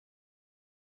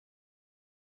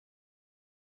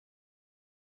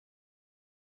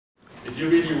you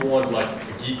really want like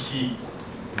a geeky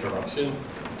introduction,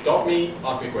 stop me,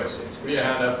 ask me questions. Put your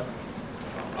hand up.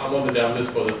 I'm on the down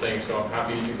list for this thing, so I'm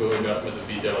happy to go into as much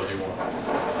detail as you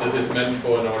want. This is meant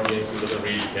for an audience who doesn't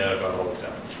really care about all this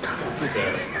stuff.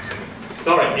 So,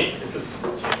 sorry, Nick. This is,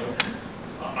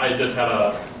 I just had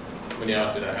how many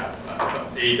hours did I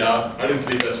have? 8 hours. I didn't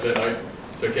sleep yesterday night.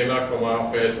 So I came back from my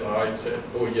office, and I said,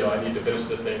 oh yeah, I need to finish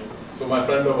this thing. So my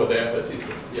friend over there,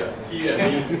 he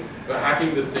and me were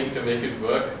hacking this thing to make it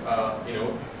work,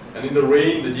 and in the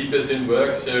rain, the GPS didn't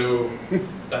work, so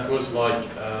that was like,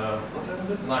 what time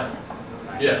was it? 9.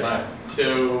 Yeah, 9.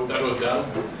 So that was done.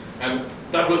 And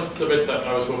that was the bit that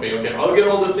I was hoping, okay, I'll get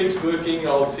all these things working,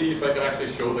 I'll see if I can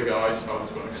actually show the guys how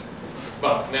this works.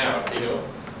 But now,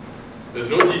 there's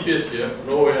no GPS here,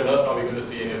 nowhere on earth are we going to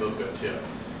see any of those bits here.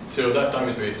 So that time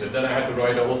is wasted. Then I had to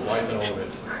write all the slides and all of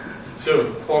it.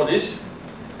 So for this,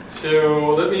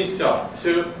 so let me start.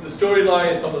 So the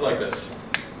storyline is something like this.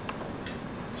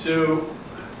 So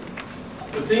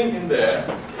the thing in there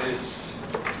is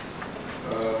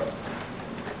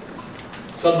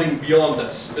something beyond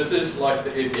this. This is like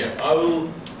the APM. I will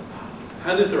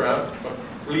hand this around, but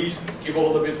please keep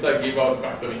all the bits I gave out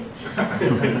back to me.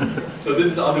 So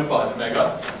this is Adupad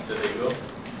Mega. So there you go.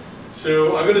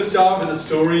 So I'm going to start with the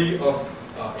story of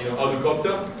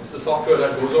Adukopter. It's the software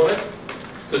that goes on it.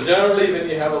 So generally, when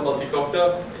you have a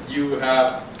multi-copter, you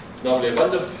have normally a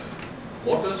bunch of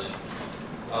motors,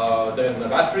 then a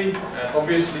battery, and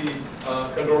obviously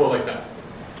a controller like that.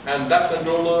 And that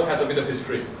controller has a bit of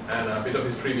history, and a bit of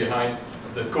history behind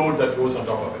the code that goes on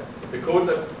top of it. The code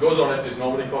that goes on it is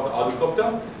normally called the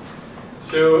Adukopter.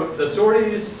 So the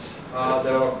story is,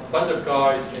 there are a bunch of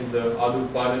guys in the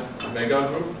Adu Pilot Mega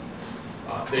group.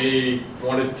 They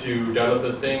wanted to develop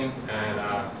this thing,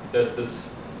 and there's this,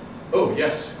 oh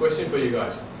yes, question for you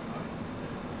guys.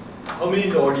 How many in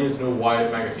the audience know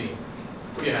Wired magazine?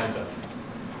 Put your hands up.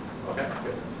 Okay,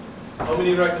 good. How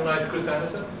many recognize Chris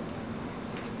Anderson?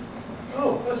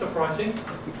 Oh, that's surprising.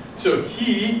 So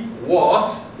he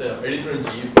was the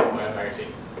editor-in-chief of Wired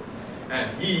magazine. And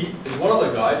he is one of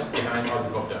the guys behind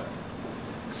Adukopter.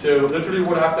 So literally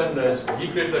what happened is he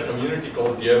created a community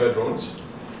called DIY Drones.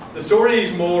 The story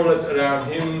is more or less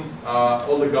around him,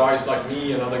 all the guys like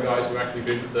me and other guys who actually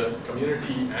created the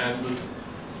community, and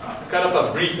kind of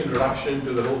a brief introduction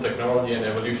to the whole technology and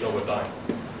evolution over time.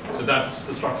 So that's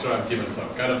the structure I've given. So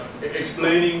I'm kind of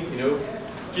explaining,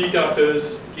 key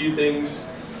characters, key things,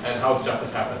 and how stuff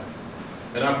has happened.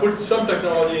 And I put some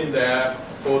technology in there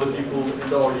for the people in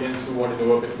the audience who want to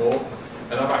know a bit more.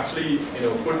 And I've actually,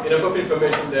 put enough of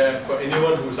information there for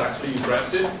anyone who's actually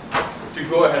interested to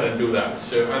go ahead and do that.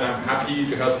 So, and I'm happy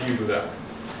to help you do that.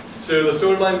 So the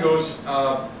storyline goes,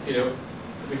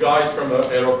 the guys from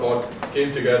Aeropod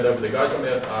came together with the guys from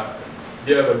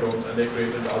DIY Drones, and they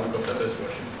created the Adukopter first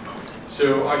version.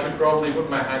 So I should probably put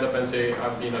my hand up and say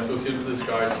I've been associated with this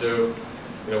guy. So,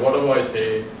 whatever I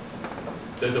say,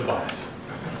 there's a bias.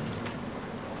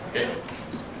 Okay.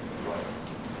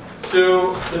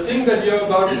 So the thing that you're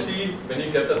about to see when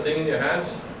you get the thing in your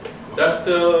hands, that's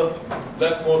the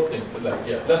leftmost thing. So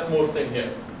leftmost thing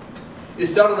here. It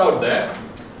started out there.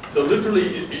 So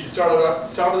literally, it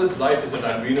started this life as an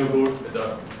Arduino board with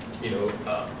a,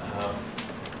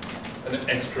 an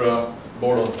extra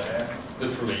board on there.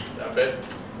 Literally that bit.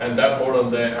 And that board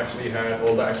on there actually had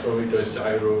all the accelerometers,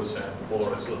 gyros, and all the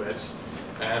rest of the bits.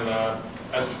 And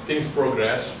as things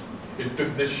progressed, it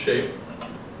took this shape,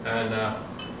 and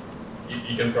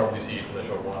you can probably see it in a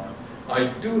short while. I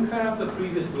do have the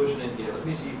previous version in here. Let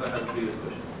me see if I have the previous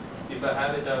version. If I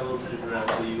have it, I will put it around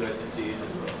so you guys can see it as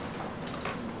well.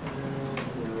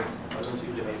 I don't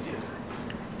seem to have it yet.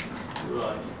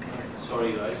 Right.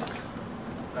 Sorry, guys.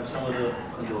 I have some other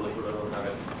controllers, but I don't have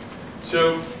it.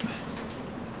 So,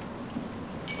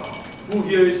 who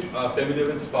here is familiar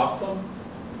with SparkFun?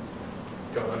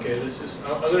 Okay,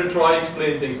 I'm going to try to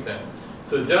explain things then.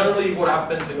 So generally what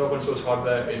happens in open source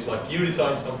hardware is like you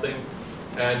design something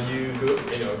and you go,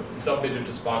 submit it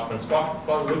to SparkFun.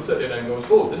 SparkFun looks at it and goes,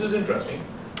 oh, this is interesting.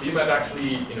 You might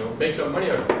actually, make some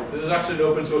money out of it. This is actually an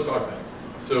open source hardware.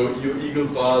 So your Eagle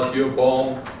files, your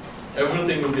bomb,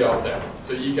 everything will be out there.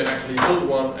 So you can actually build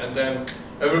one, and then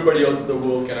everybody else in the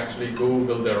world can actually go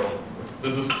build their own.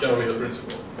 This is generally the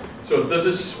principle. So this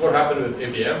is what happened with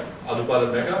APM, Adu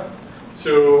Pilot Mega.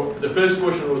 So the first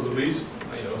version was released,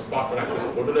 SparkFun actually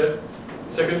supported it.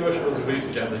 Second version was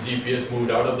released, and the GPS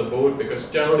moved out of the board, because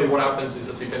generally what happens is,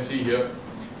 as you can see here,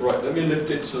 right, let me lift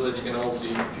it so that you can all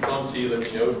see. If you can't see, let me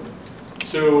know.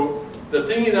 So the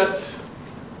thing that's,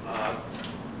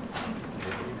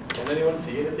 can anyone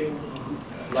see anything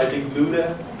lighting blue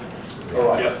there? All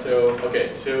right. Yeah. So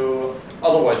okay. So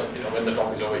otherwise, when the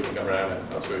talk is over, you can come around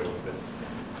and I'll show you a little bit.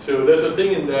 So there's a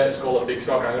thing in there. It's called a big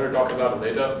stock. I'm going to talk about it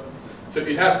later. So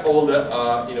it has all the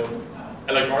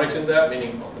electronics in there,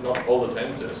 meaning not all the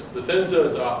sensors. The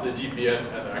sensors are the GPS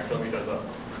and the accelerometers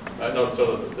are not sort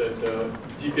of the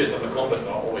GPS and the compass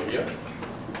are over here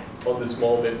on this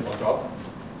small bit on top.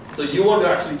 So you want to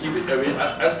actually keep it away,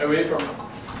 as away from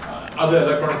other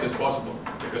electronics as possible,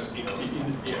 because it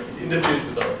interferes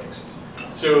with other things.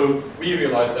 So we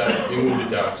realized that we moved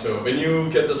it down. So when you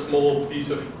get the small piece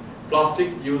of plastic,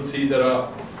 you will see there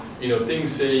are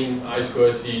things saying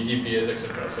I2C, GPS,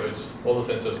 etc. So it's all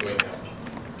the sensors going down.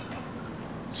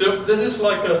 So this is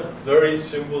like a very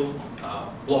simple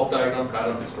block diagram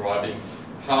kind of describing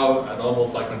how a normal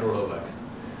flight controller works.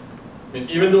 I mean,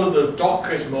 even though the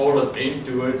talk is more or less aimed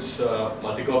towards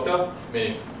multi-copter,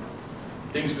 meaning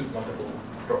things with multiple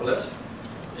propellers,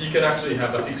 you can actually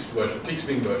have a fixed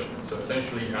wing version. So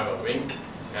essentially you have a wing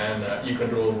and you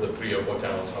control the 3 or 4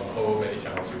 channels from however many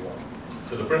channels you want.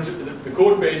 So the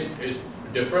code base is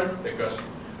different because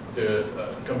the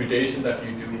computation that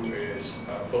you do is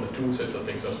for the 2 sets of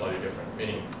things are slightly different.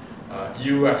 Meaning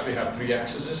you actually have 3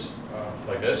 axes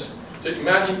like this. So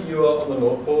imagine you are on the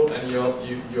North Pole and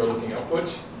you're looking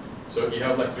upwards. So you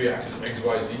have like 3 axes X,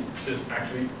 Y, Z. This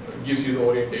actually gives you the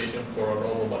orientation for a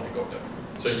normal multi-copter.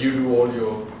 So you do all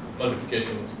your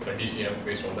multiplications by DCM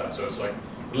based on that. So it's like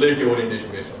relative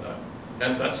orientation based on that.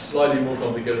 And that's slightly more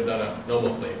complicated than a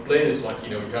normal plane. Plane is like,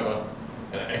 you have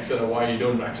an X and a Y, you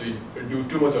don't actually do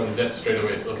too much on Z straight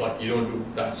away. So it's like you don't do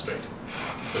that straight.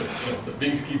 So the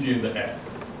wings keep you in the air.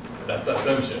 That's the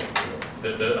assumption.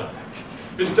 The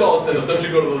pistols and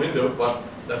assumption go to the window, but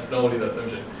that's normally the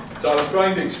assumption. So I was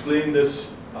trying to explain this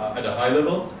at a high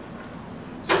level.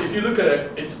 So if you look at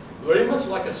it, it's very much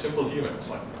like a simple human. It's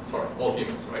like, sorry, all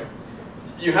humans, right?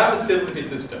 You have a stability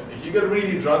system. If you get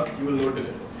really drunk, you will notice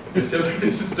it. The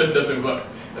stability system doesn't work.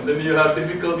 And then you have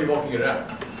difficulty walking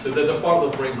around. So there's a part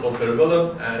of the brain called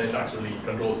cerebellum, and it actually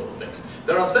controls all the things.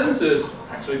 There are sensors,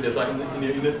 actually, there's like in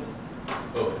it.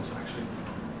 Oh, it's actually,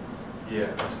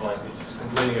 yeah, that's fine. It's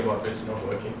complaining about it's not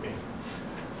working.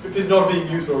 If it's not being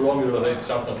used for a long period of time,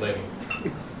 stop complaining.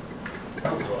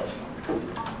 Right.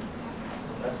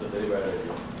 That's a very bad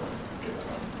idea.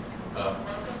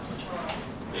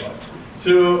 Right.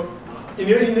 So in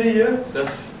here,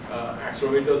 there's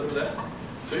accelerometers in there.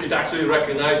 So it actually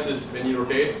recognizes when you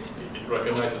rotate, it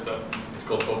recognizes that it's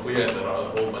called cochlea, and there are a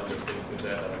whole bunch of things in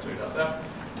there that actually does that.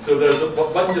 So there's a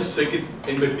bunch of circuit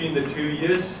in between the 2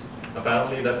 ears.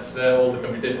 Apparently that's where all the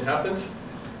computation happens.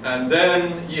 And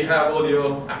then you have all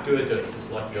your actuators,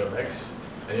 like your legs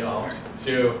and your arms.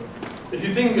 So if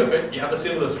you think of it, you have a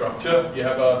similar structure. You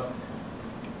have a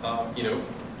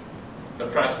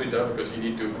transmitter, because you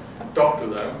need to talk to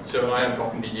them. So I am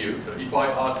talking to you. So if I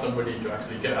ask somebody to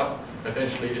actually get up,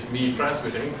 essentially it's me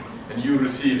transmitting and you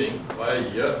receiving via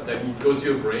ear. Then it goes to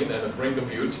your brain and the brain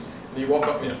computes. And you walk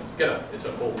up, get up. It's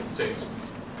a whole same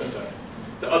concept.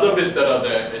 The other bits that are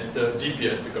there is the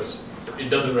GPS, because it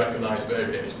doesn't recognize where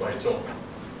it is by its own.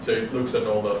 So it looks at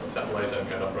all the satellites and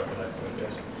kind of recognizes where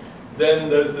it is. Then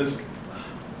there's this,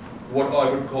 what I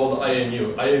would call the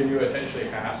IMU. IMU essentially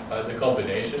has the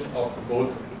combination of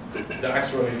both the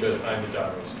accelerometers and the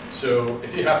gyros. So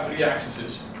if you have 3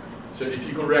 axes, so if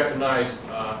you could recognize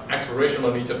acceleration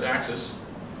on each of the axes,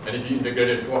 and if you integrate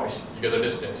it twice, you get the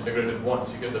distance. Integrate it once,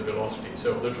 you get the velocity.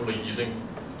 So literally using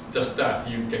just that,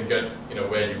 you can get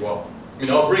where you are. I mean,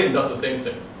 our brain does the same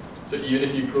thing. So even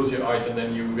if you close your eyes and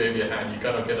then you wave your hand, you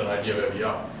kind of get an idea where we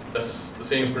are. That's the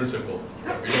same principle.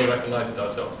 We don't recognize it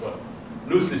ourselves, but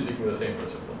loosely speaking, the same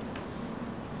principle.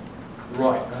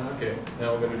 Right, okay,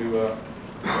 now we're going to do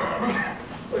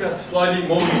a slightly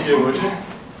more detailed version.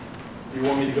 You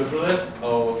want me to go through this,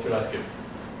 or should I skip?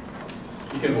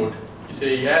 You can vote. You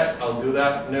say yes, I'll do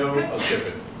that. No, I'll skip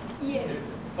it.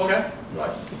 Yes. Okay,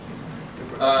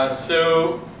 right.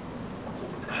 So,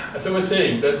 as I was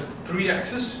saying, there's 3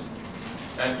 axes,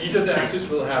 and each of the axes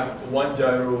will have 1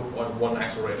 gyro or 1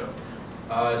 accelerometer.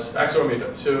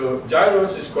 So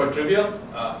gyros is quite trivial.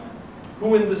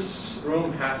 Who in this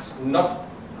room has not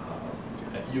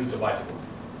used a bicycle?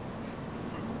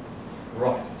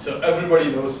 Right. So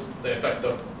everybody knows the effect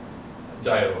of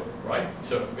gyro, right?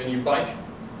 So when you bike,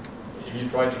 if you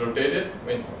try to rotate it,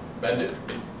 bend it,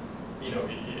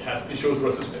 it shows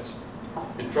resistance.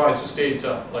 It tries to stay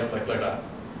itself like that.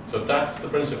 So that's the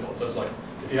principle. So it's like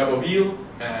if you have a wheel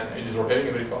and it is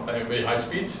rotating at very high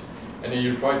speeds, and then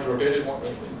you try to rotate it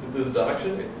in this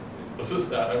direction, it resists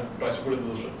that and tries to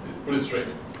put it straight.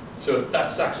 So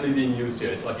that's actually being used here.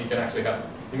 It's like you can actually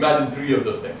imagine 3 of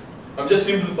those things. I'm just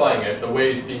simplifying it. The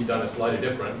way it's being done is slightly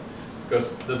different.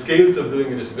 because the scales of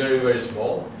doing it is very, very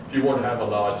small. If you want to have a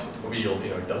large wheel,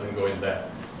 it doesn't go in there.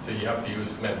 So you have to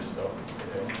use MEMS,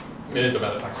 minutes of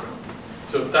manufacturing.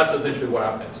 So that's essentially what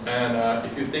happens. And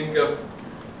if you think of,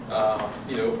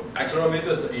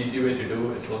 accelerometers, the easy way to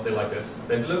do is something like this,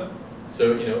 pendulum.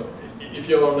 So, if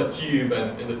you're on a tube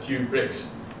and in the tube breaks,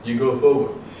 you go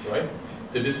forward, right?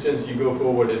 The distance you go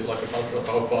forward is like a function of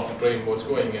how fast the train was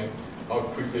going and how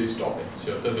quickly you stop it.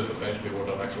 So this is essentially what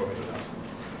an accelerometer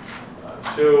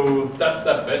does. So that's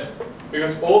that bit,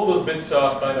 because all those bits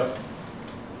are kind of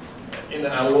in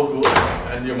the analog world,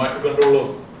 and your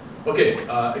microcontroller. Okay,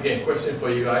 again, question for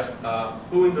you guys.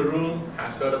 Who in the room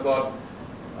has heard about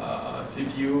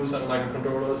CPUs and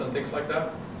microcontrollers and things like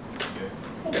that?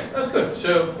 Okay, that's good.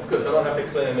 So, of course, I don't have to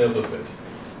explain any of those bits.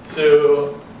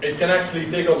 So, it can actually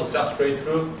take all the stuff straight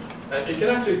through, and it can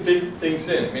actually take things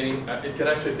in, meaning it can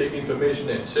actually take information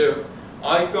in. So,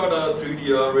 I got a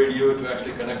 3DR radio to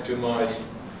actually connect to my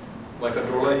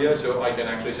controller here, so I can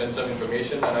actually send some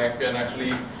information, and I can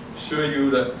actually show you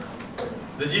that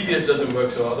the GPS doesn't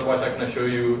work, so otherwise I can show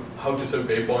you how to set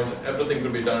waypoints. Everything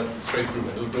will be done straight through,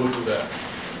 and it will go through there.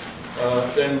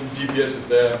 Then GPS is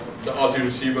there, the RC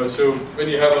receiver. So when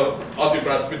you have a RC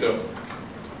transmitter,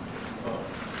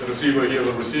 the receiver here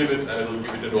will receive it and it will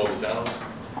give it to all the channels.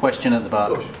 Question at the back.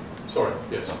 Oh, sorry,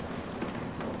 yes.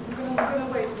 I'm going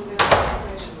to wait till the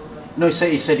presentation on this. No,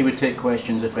 he said he would take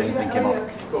questions if anything came up.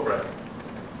 Go for it.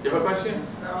 You have a question?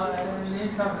 No, I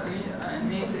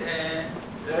need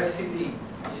Linux CD.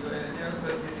 Linux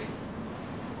CD.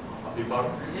 Be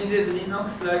pardon? I need a Linux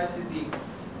CD.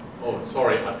 Oh,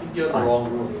 sorry, I think you're in the wrong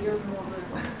room.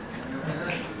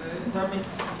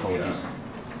 Apologies.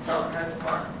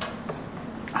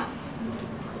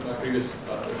 My previous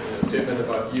statement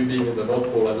about you being in the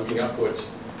North Pole and looking upwards.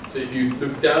 So if you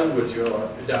look downwards, you're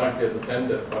directly at the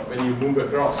center. But when you move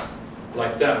across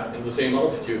like that in the same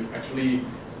altitude, actually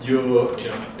your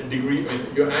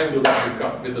your angle that you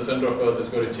cut with the center of Earth is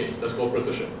going to change. That's called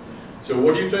precision. So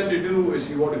what you tend to do is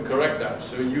you want to correct that.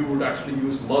 So you would actually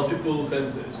use multiple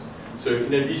sensors. So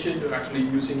in addition to actually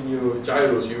using your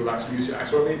gyros, you will actually use your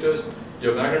accelerometers,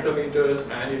 your magnetometers,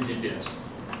 and your GPS.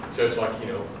 So it's like,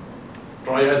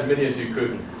 try as many as you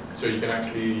could, so you can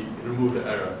actually remove the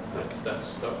error. That's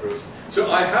the approach. So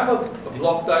I have a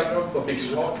block diagram for big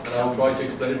spot, and I'll try to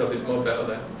explain it a bit more better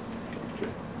then.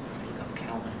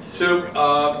 So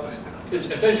it's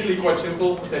essentially quite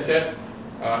simple. As I said,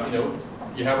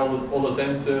 you have all the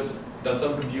sensors, does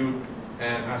some compute,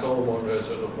 and has all the motors,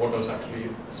 so the motors actually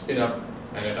spin up,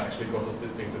 and it actually causes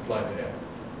this thing to fly in the air.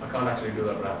 I can't actually do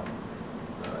that now.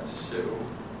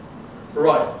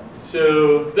 Right.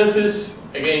 So this is,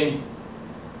 again,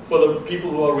 for the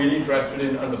people who are really interested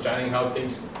in understanding how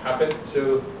things happen.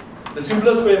 So the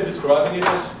simplest way of describing it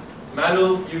is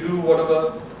manual. You do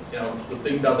whatever this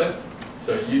thing does it.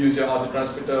 So you use your RC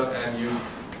transmitter, and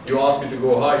you ask it to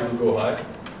go high, it will go high.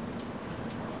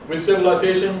 With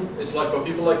stabilization, it's like for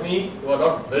people like me who are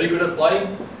not very good at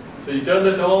flying. So you turn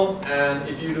that on, and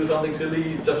if you do something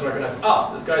silly, it just recognize,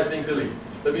 this guy is being silly.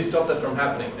 Let me stop that from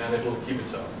happening, and it will keep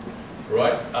itself.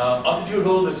 Right? Altitude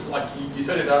hold is like you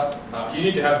set it up. You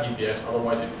need to have GPS,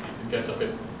 otherwise it gets a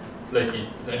bit flaky.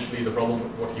 Essentially, the problem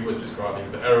with what he was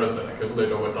describing, the errors that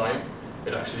accumulate over time,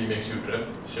 it actually makes you drift.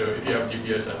 So if you have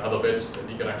GPS and other bits, then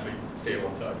you can actually stay on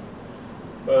one side.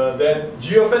 Then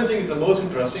geofencing is the most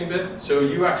interesting bit. So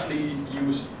you actually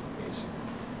use,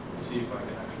 let's see if I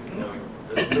can actually,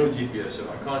 there's no GPS, so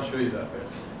I can't show you that bit.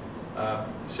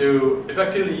 So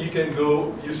effectively you can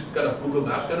go use kind of Google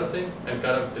Maps kind of thing and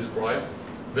kind of describe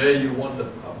where you want the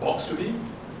box to be.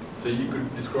 So you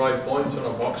could describe points on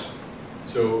a box,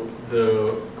 so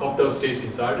the copter stays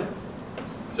inside it.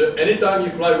 So anytime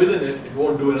you fly within it, it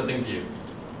won't do anything to you.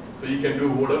 So you can do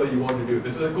whatever you want to do.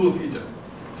 This is a cool feature.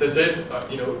 So say,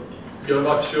 you're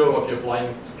not sure of your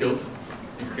flying skills,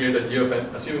 you create a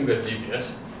geofence, assuming there's GPS,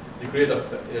 you create a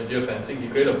geofencing, you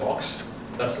create a box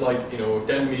that's like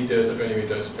 10 meters or 20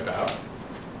 meters about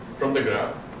from the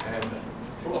ground, and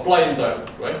fly inside,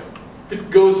 right? If it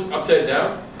goes upside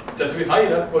down, that's be high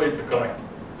enough for it to correct.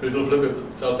 So it will flip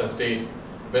itself and stay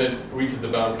when it reaches the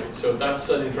boundary. So that's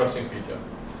an interesting feature.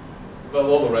 Well,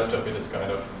 all the rest of it is kind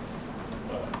of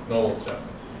normal stuff.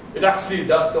 It actually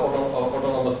does the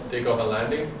autonomous takeoff and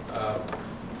landing.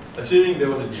 Assuming there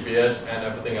was a GPS and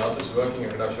everything else is working, I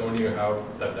could have shown you how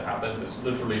that happens. It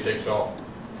literally takes off,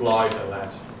 flies, and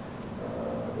lands.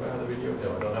 Do I have the video?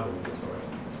 No, I don't have the video, sorry.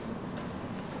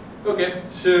 Okay,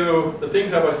 so the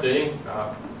things I was saying,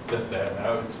 it's just there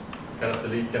now. It's kind of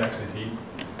silly, you can actually see.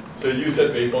 So you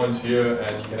set waypoints here,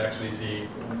 and you can actually see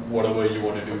whatever you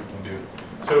want to do, you can do.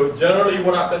 So generally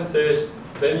what happens is,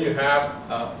 when you have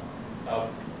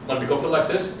multi-copter like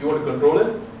this, you want to control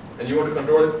it, and you want to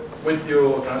control it with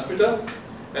your transmitter.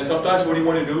 And sometimes what you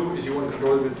want to do is you want to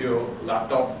control it with your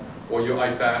laptop or your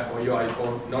iPad or your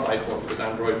iPhone, not iPhone because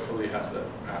Android only has the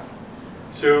app.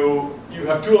 So you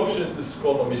have two options. This is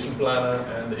called a mission planner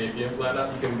and the APM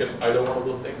planner. You can get either one of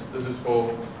those things. This is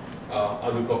for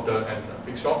quadricopter and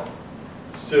PICSHOCK.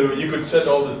 So you could set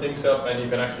all these things up and you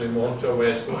can actually monitor where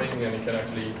it's going, and you can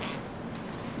actually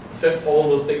set all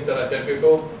those things that I said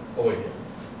before over here.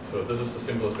 So this is the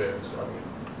simplest way of describing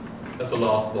it. That's the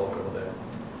last block over there.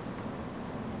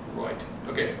 Right.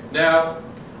 Okay. Now,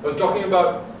 I was talking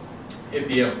about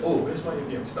APM. Oh, where's my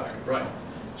APM back? Right.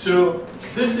 So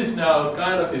this is now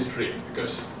kind of history,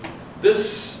 because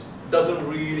this doesn't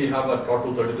really have a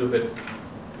total 32-bit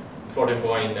floating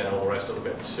point and all the rest of the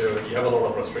bits. So you have a lot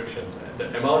of restrictions. And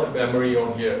the amount of memory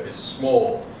on here is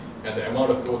small, and the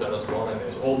amount of code that has gone in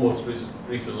is almost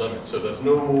reached the limit. So there's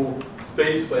no more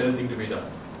space for anything to be done.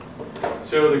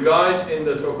 So the guys in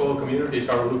the so-called community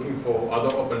started looking for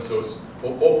other open source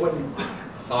or open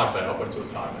hardware, open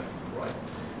source hardware, right?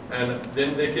 And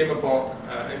then they came across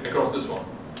this one.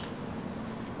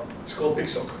 It's called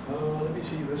PICSHOCK. Let me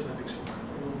see, where's my PICSHOCK?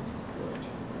 Right.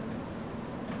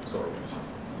 Sorry.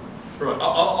 Right,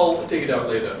 I'll take it out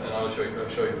later and I'll show you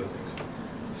those things.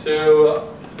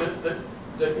 So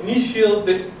the initial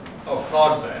bit of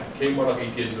hardware came out of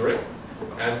ETH Zurich,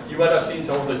 and you might have seen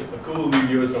some of the cool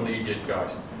videos from the ETH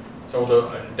guys, some of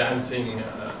the dancing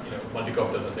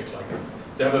multicopters and things like that.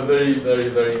 They have a very, very,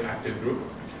 very active group,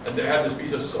 and they had this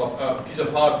piece of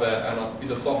hardware and a piece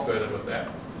of software that was there.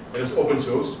 It was open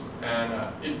source, and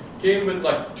it came with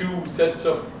like two sets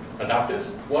of adapters,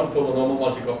 one for the normal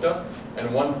multicopter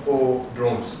and one for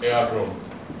drones, AR drone.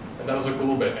 And that was a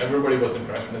cool bit. Everybody was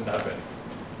interested in that bit.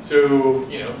 So,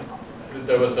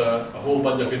 there was a whole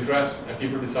bunch of interest, and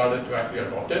people decided to actually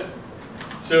adopt it.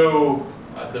 So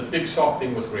the PICSHOCK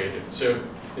thing was created. So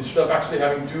instead of actually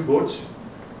having two boards,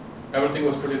 everything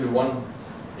was put into one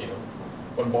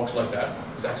box like that.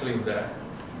 It's actually in there.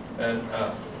 And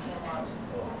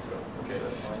okay,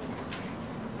 that's fine.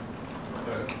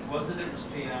 What's the difference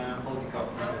between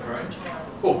multi-copter and drone?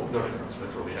 Oh, no difference,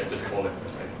 literally. I just call it.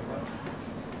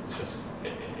 It's just,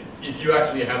 if you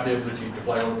actually have the ability to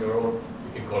fly on your own,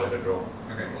 you can call it a drone.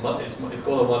 Okay. It's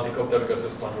called a multi-copter because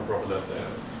there's multiple propellers there.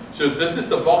 So this is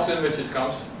the box in which it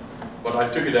comes, but I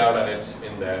took it out and it's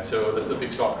in there. So this is the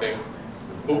PICSHOCK thing.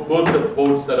 Both the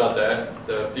boards that are there,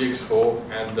 the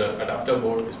PX4 and the adapter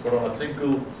board, is put on a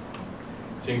single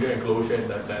enclosure in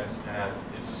that sense, and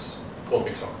it's called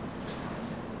PICSHOCK.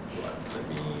 Let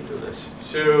me do this.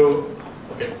 So,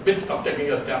 okay, bit of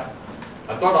technical stuff.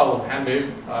 I thought I would hand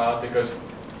wave because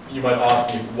you might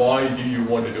ask me, why do you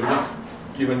want to do this,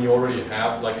 given you already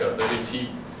have like a very cheap.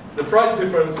 The price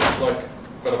difference is like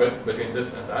quite a bit between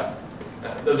this and that.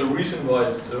 And there's a reason why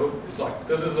it's so. It's like,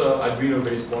 this is an Arduino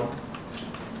based one.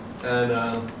 And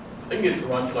I think it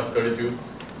runs like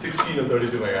 16 or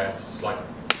 32 megahertz. It's like,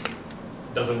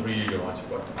 doesn't really do much.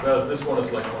 But whereas this one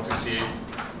is like 168.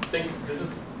 I think this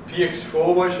is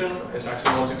PX4 version is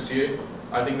actually 168.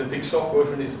 I think the PICSHOCK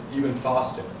version is even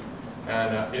faster,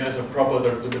 and it has a proper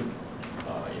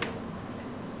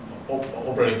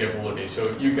operating capability. So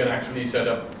you can actually set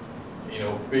up,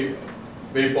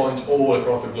 waypoints all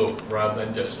across the globe rather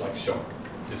than just like short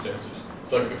distances.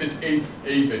 So if it's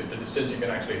 8-bit, the distance you can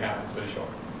actually have is very short.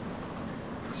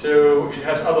 So it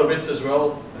has other bits as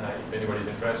well, if anybody's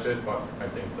interested, but I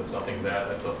think there's nothing there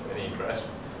that's of any interest.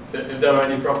 If there are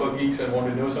any proper geeks and want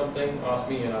to know something, ask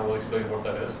me and I will explain what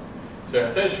that is. So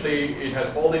essentially, it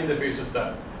has all the interfaces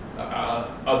that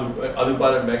other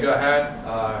pilot Mega had.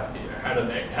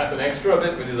 It has an extra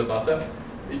bit, which is a buzzer,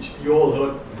 which you all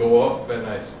heard go off when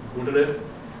I booted it.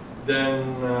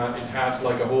 Then it has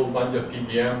like a whole bunch of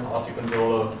PPM, RC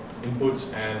controller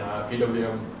inputs and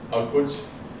PWM outputs.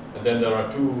 And then there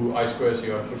are two I2C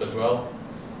outputs as well.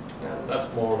 And that's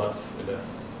more or less it is.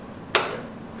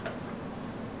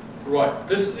 Right,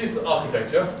 this is the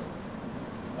architecture.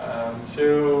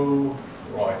 So,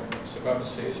 right, I was about to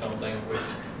say something which,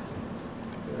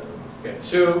 okay,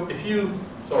 so if you,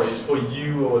 sorry, it's for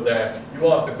you over there, you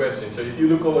asked the question, so if you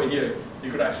look over here,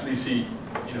 you could actually see,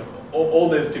 all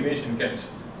the estimation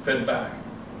gets fed back.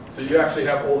 So you actually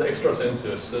have all the extra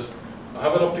sensors. I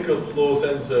have an optical flow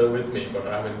sensor with me, but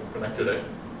I haven't connected it,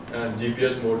 and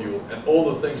GPS module, and all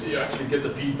those things, you actually get the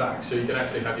feedback, so you can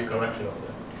actually have your correction of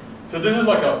that. So this is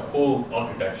like a whole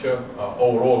architecture,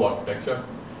 overall architecture.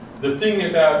 The thing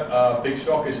about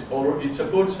PICSHOCK is it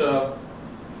supports a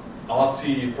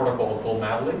RC protocol called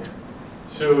Madlink.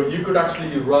 So you could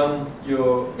actually run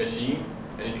your machine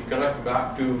and you can connect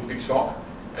back to PICSHOCK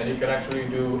and you can actually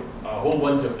do a whole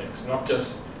bunch of things, not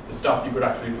just the stuff you could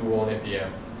actually do on APM.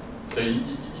 So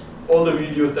all the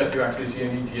videos that you actually see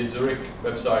on ETH Zurich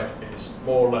website is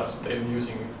more or less them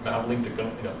using Mavlink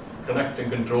to connect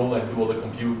and control and do all the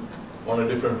compute on a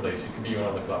different place. It could be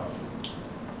on the cloud.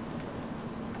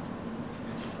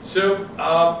 So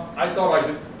I thought I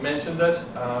should mention this.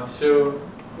 So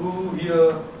who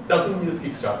here doesn't use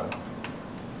Kickstarter?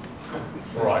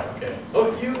 Right, okay.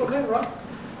 Oh, you, okay, right.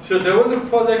 So there was a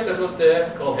project that was there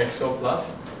called Hexo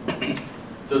Plus.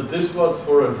 So this was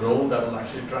for a drone that will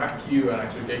actually track you and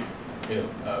actually take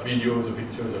videos or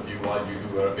pictures of you while you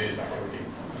do a base activity.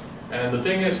 And the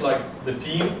thing is, like, the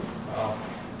team,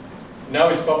 now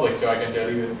it's public, so I can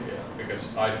tell you, because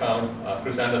I found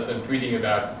Chris Anderson tweeting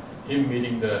about him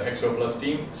meeting the Hexo Plus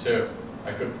team, so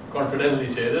I could confidently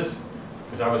say this,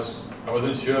 because I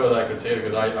wasn't sure whether I could say it,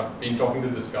 because I've been talking to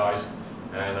these guys,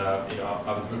 and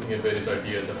I was looking at various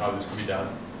ideas of how this could be done,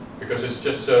 because it's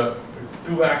just a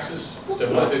 2-axis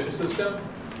stabilization system,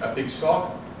 a big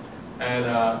shock, and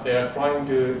they are trying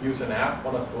to use an app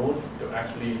on a phone to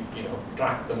actually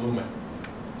track the movement.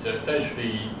 So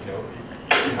essentially,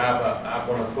 if you have an app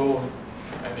on a phone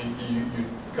and you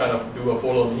kind of do a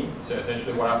follow me, so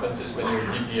essentially what happens is when your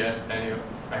GPS and your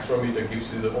accelerometer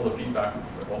gives you all the feedback,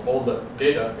 all the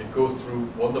data, it goes through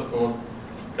on the phone,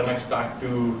 connects back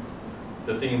to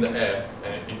the thing in the air,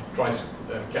 and it tries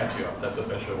to catch you up. That's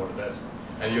essentially what it does.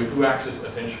 And your 2-axis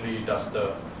essentially does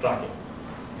the tracking,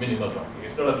 minimal tracking.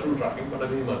 It's not a true tracking, but a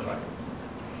minimal tracking.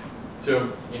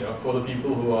 So, for the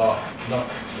people who are not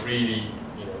really,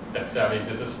 tech savvy,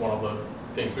 this is one of the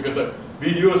things, because the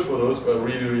videos for those were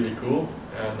really, really cool,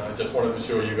 and I just wanted to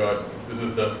show you guys this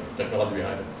is the technology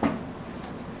behind it.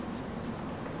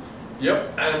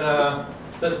 Yep, and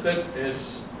this bit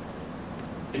is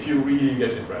if you really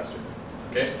get interested.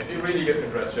 Okay, if you really get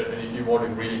interested and if you want to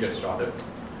really get started.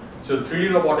 So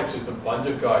 3D robotics is a bunch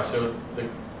of guys. So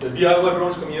the DIY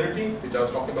drones community, which I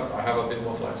was talking about, I have a bit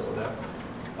more slides over there.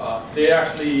 They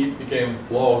actually became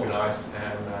more organized,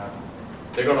 and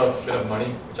they got a bit of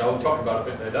money, which I will talk about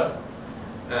a bit later.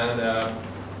 And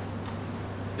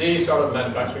they started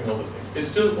manufacturing all those things. It's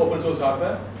still open source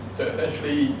hardware, so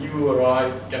essentially you or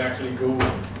I can actually go,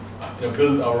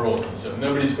 build our own. So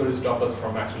nobody's going to stop us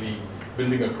from actually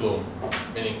building a clone.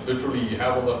 Meaning, literally, you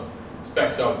have all the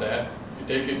specs out there. You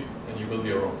take it and you build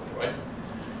your own, right?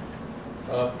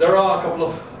 There are a couple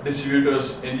of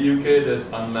distributors in the UK. There's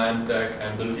Unmanned Tech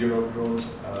and Build Your Own Drones.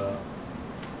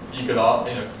 You could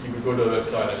go to the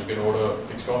website and you can order a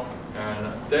big shop,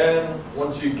 and then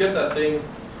once you get that thing,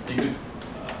 you could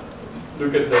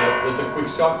look at there's a quick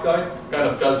start guide, kind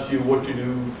of tells you what to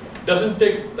do. Doesn't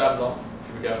take that long, if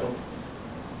you be careful.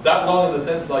 That long in the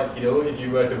sense, like, if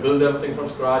you were to build everything from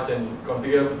scratch and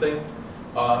configure everything,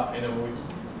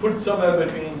 put somewhere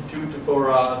between 2 to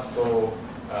 4 hours for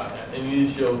an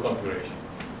initial configuration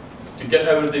to get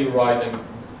everything right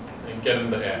and get in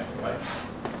the air, right?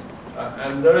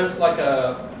 And there is like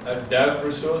a dev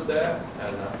resource there,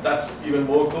 and that's even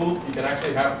more cool. You can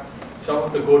actually have some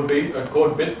of the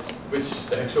code bits which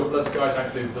the Hexo Plus guys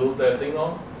actually build their thing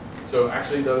on. So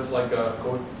actually there's like a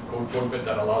code bit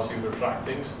that allows you to track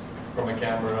things from a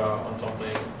camera on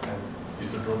something and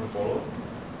use the drone to follow.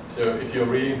 So if you're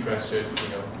really interested,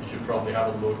 you should probably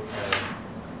have a look, and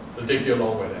it'll take you a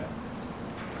long way there.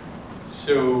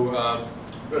 So I'm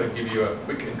going to give you a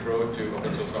quick intro to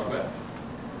open source hardware.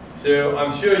 So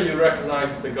I'm sure you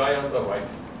recognize the guy on the right.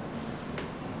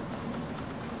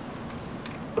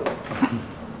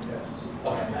 Yes.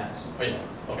 Okay. Oh yeah.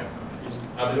 Okay.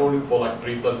 I've known him for like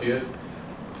 3+ years.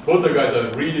 Both the guys are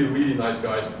really, really nice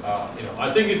guys.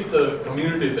 I think it's the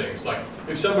community things. Like,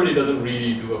 if somebody doesn't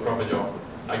really do a proper job,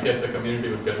 I guess the community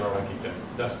would get around and kick them.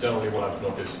 That's generally what I've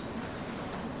noticed.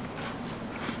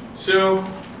 So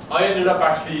I ended up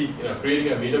actually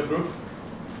creating a meetup group.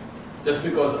 Just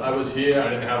because I was here, I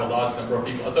didn't have a large number of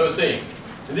people. As I was saying,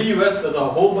 in the US, there's a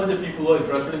whole bunch of people who are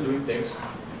interested in doing things.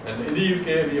 And in the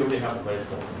UK, we only have a very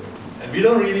small community. And we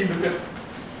don't really look at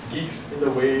geeks in the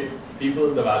way people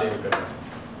in the Valley look at them.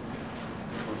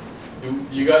 Do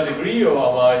you guys agree, or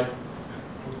am I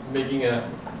making a...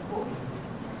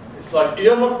 It's like,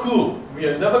 you're not cool. We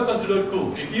are never considered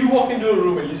cool. If you walk into a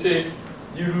room and you say,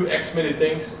 you do X many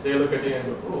things, they look at you and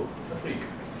go, oh, he's a freak.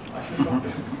 I should talk to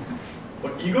him.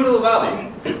 But you go to the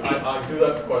Valley, I do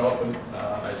that quite often.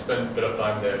 I spend a bit of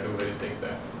time there, do various things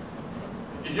there.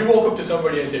 If you walk up to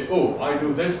somebody and say, oh, I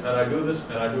do this, and I do this,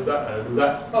 and I do that, and I do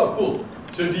that, oh, cool.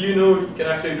 So do you know you can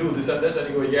actually do this and this? And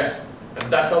you go, yes. And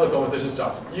that's how the conversation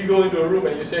starts. You go into a room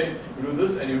and you say, you do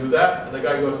this and you do that, and the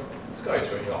guy goes, this guy is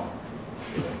showing off.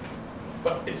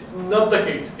 But it's not the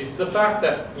case. It's the fact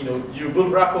that you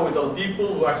build rapport with other people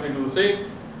who actually do the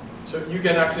same, so you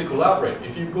can actually collaborate.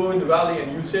 If you go in the valley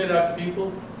and you say that to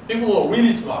people who are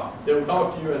really smart, they will come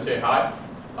up to you and say, "Hi,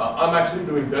 I'm actually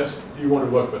doing this. Do you want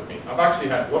to work with me?" I've actually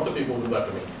had lots of people do that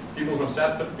to me. People from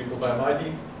Stanford, people from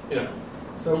MIT,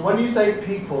 So when you say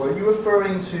people, are you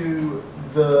referring to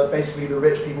basically the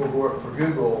rich people who work for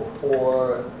Google,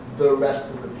 or the rest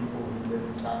of the people who live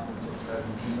in San Francisco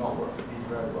who do not work at these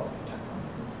very wealthy tech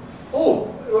companies?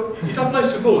 Oh, it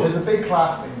applies to both. There's a big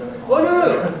class thing going on. Oh, no.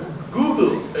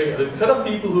 Google, the set of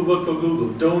people who work for Google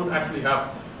don't actually have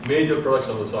major products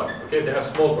on the side. Okay, they have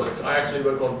small products. I actually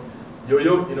work on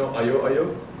Yo-Yo,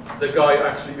 IO. The guy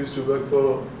actually used to work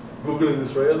for Google in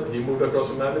Israel. He moved across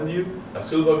from Mountain View. I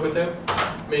still work with him.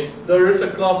 I mean, there is a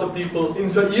class of people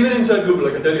inside, even inside Google,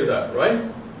 I can tell you that, right?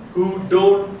 Who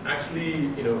don't actually,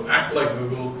 act like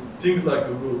Google, think like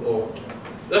Google, or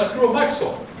that's true of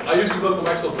Microsoft. I used to work for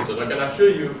Microsoft research. I can assure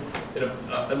you,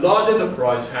 a large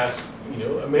enterprise has,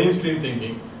 a mainstream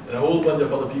thinking, and a whole bunch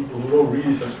of other people who don't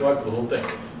really subscribe to the whole thing.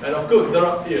 And of course, there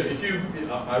are,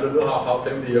 I don't know how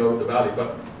familiar you are with the Valley,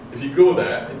 but if you go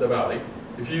there in the Valley,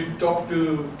 if you talk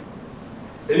to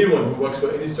anyone who works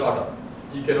for any startup,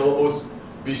 you can almost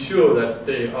be sure that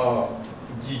they are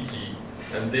geeky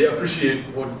and they appreciate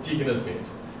what geekiness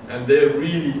means, and they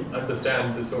really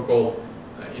understand the so-called,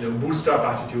 bootstrap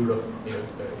attitude of,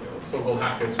 so-called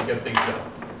hackers to get things done.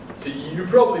 So you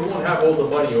probably won't have all the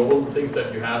money or all the things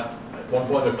that you have at one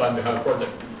point of time to have a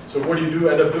project. So what you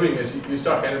end up doing is you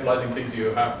start cannibalizing things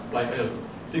you have, like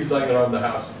things lying around the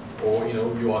house, or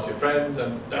you ask your friends,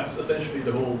 and that's essentially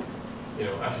the whole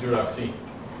attitude I've seen.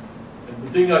 And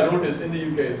the thing I noticed in the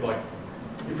UK is like,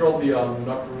 you probably are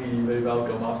not really very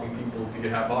welcome asking people to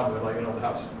have hardware lying around the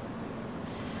house.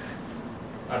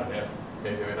 I don't know,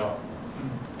 maybe not.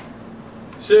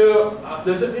 So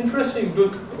there's an interesting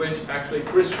book which actually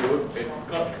Chris wrote.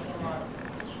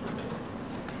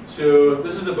 So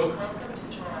this is the book.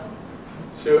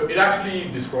 So it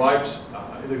actually describes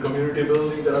the community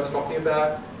building that I was talking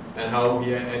about, and how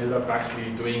he ended up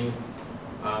actually doing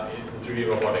the 3D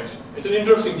robotics. It's an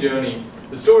interesting journey.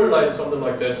 The storyline is something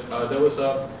like this. There was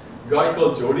a guy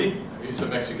called Jody. He's a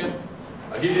Mexican.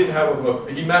 He didn't have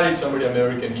he married somebody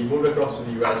American. He moved across to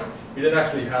the US. He didn't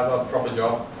actually have a proper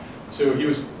job. So he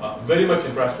was very much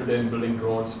interested in building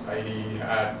drones. He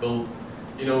had built,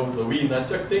 the Wii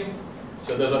nunchuck thing.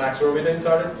 So there's an accelerometer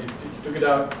inside it. He took it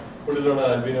out, put it on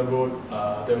an Arduino board.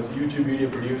 There was a YouTube video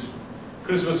produced.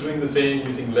 Chris was doing the same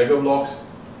using Lego blocks.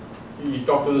 He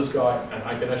talked to this guy, and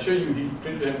I can assure you he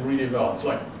treated him really well. It's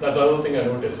like, that's another thing I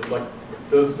noticed. It's like,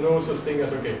 there's no such thing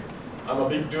as, okay, I'm a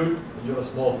big dude, you're a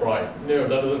small fry. No,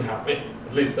 that doesn't happen.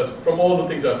 At least that's from all the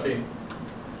things I've seen.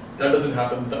 That doesn't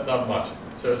happen that much.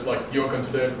 So it's like you're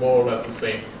considered more or less the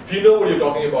same. If you know what you're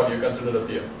talking about, you're considered a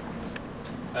peer.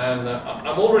 And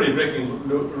I'm already breaking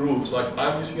rules. Like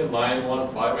I'm using a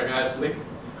 915 MHz link,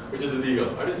 which is illegal.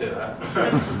 I didn't say that.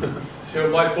 So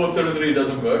my 433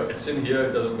 doesn't work. It's in here,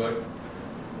 it doesn't work.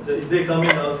 So if they come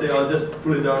in, I'll say, I'll just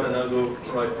pull it down and I'll go,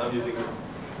 right, I'm using it.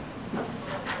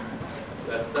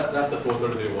 That's a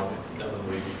 433 one. It doesn't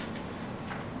really.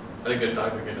 I didn't get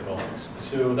time to get it all.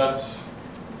 So that's.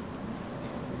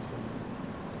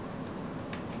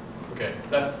 Okay,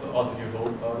 that's the altitude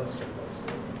load. Let's check that.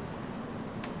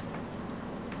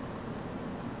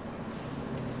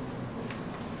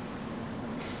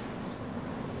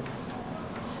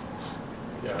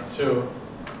 Yeah, so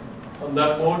on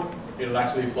that mode, it'll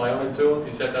actually fly on its own.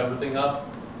 You set everything up,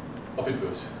 off it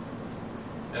goes.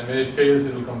 And when it fails,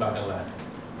 it'll come back and land.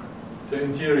 So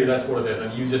in theory, that's what it is,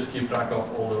 and you just keep track of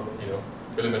all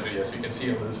the telemetry. As you can see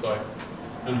on this side,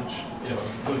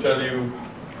 it'll tell you.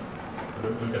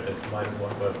 Look at this,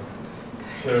 -1 person.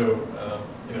 So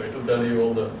it'll tell you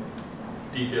all the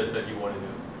details that you want to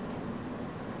do.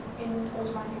 In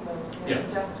automatic mode, Yeah.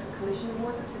 just collision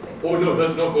avoidance. Oh no,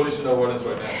 there's no collision avoidance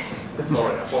right now.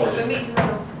 Sorry, So if it apologies. meets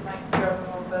another, like broken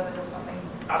or burned or something,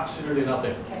 Absolutely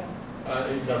nothing. chaos.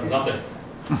 It does nothing.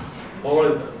 All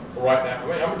it does right now. I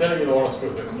mean, I'm telling you the honest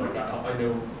truth. It's like I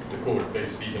know the code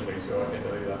base decently, so I can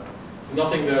tell you that. There's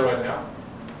nothing there right now.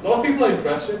 A lot of people are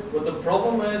interested, but the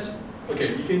problem is,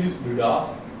 okay, you can use LUDAS,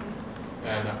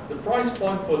 and the price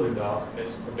point for LUDAS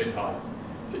is a bit high.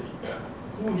 So,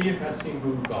 who here has seen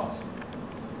Google cars?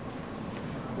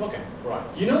 Okay, right.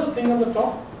 You know the thing on the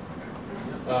top?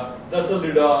 That's a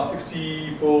LUDA,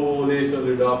 64 laser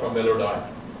LUDA from Velodyne.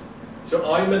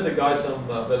 So I met the guys from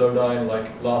Velodyne like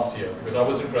last year because I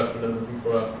was interested in looking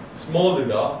for a small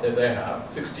LUDA that they have,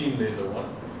 16 laser one.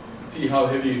 See how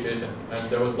heavy it is, and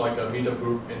there was like a meetup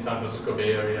group in San Francisco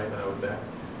Bay Area when I was there.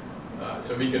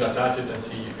 So we could attach it and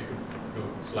see if we could do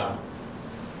slam.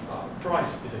 Price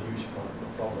is a huge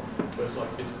problem. So it's like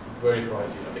it's very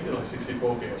pricey. I think it's like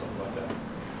 64K or something like that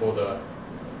for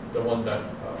the one that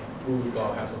Google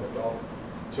Cloud has on the top.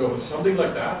 So something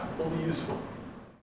like that will be useful.